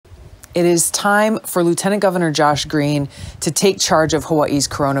It is time for Lieutenant Governor Josh Green to take charge of Hawaii's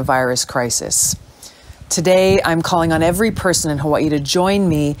coronavirus crisis. Today, I'm calling on every person in Hawaii to join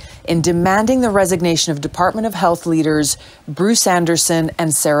me in demanding the resignation of Department of Health leaders Bruce Anderson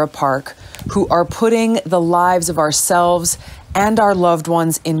and Sarah Park, who are putting the lives of ourselves and our loved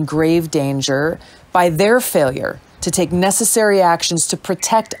ones in grave danger by their failure to take necessary actions to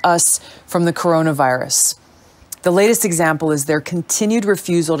protect us from the coronavirus. The latest example is their continued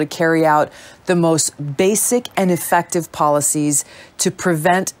refusal to carry out the most basic and effective policies to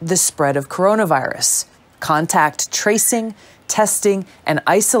prevent the spread of coronavirus: contact tracing, testing, and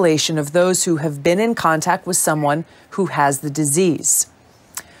isolation of those who have been in contact with someone who has the disease.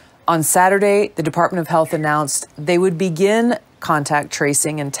 On Saturday, the Department of Health announced they would begin contact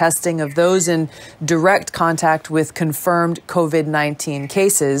tracing and testing of those in direct contact with confirmed COVID-19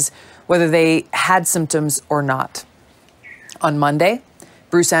 cases, whether they had symptoms or not. On Monday,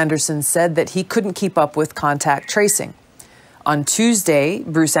 Bruce Anderson said that he couldn't keep up with contact tracing. On Tuesday,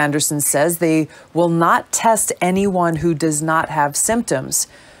 Bruce Anderson says they will not test anyone who does not have symptoms,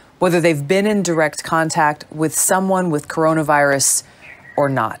 whether they've been in direct contact with someone with coronavirus or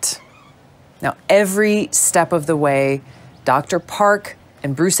not. Now, every step of the way, Dr. Park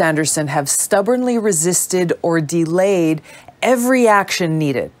and Bruce Anderson have stubbornly resisted or delayed every action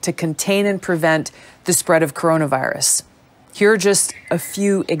needed to contain and prevent the spread of coronavirus. Here are just a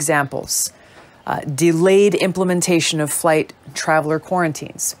few examples. Delayed implementation of flight traveler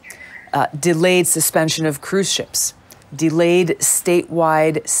quarantines, delayed suspension of cruise ships, delayed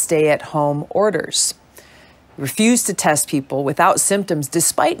statewide stay-at-home orders, refused to test people without symptoms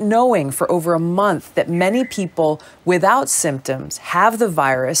despite knowing for over a month that many people without symptoms have the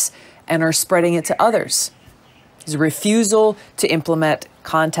virus and are spreading it to others. There's a refusal to implement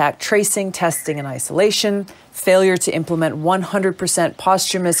contact tracing, testing, and isolation, failure to implement 100%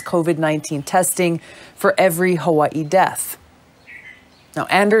 posthumous COVID-19 testing for every Hawaii death. Now,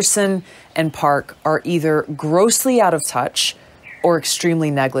 Anderson and Park are either grossly out of touch or extremely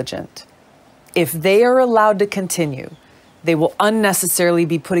negligent. If they are allowed to continue, they will unnecessarily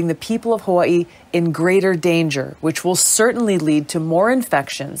be putting the people of Hawaii in greater danger, which will certainly lead to more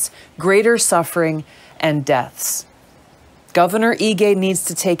infections, greater suffering, and deaths. Governor Ige needs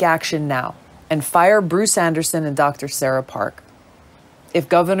to take action now and fire Bruce Anderson and Dr. Sarah Park. If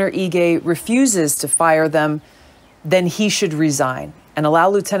Governor Ige refuses to fire them, then he should resign and allow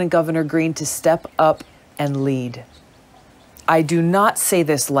Lieutenant Governor Green to step up and lead. I do not say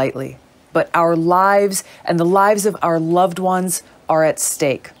this lightly, but our lives and the lives of our loved ones are at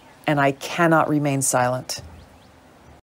stake, and I cannot remain silent.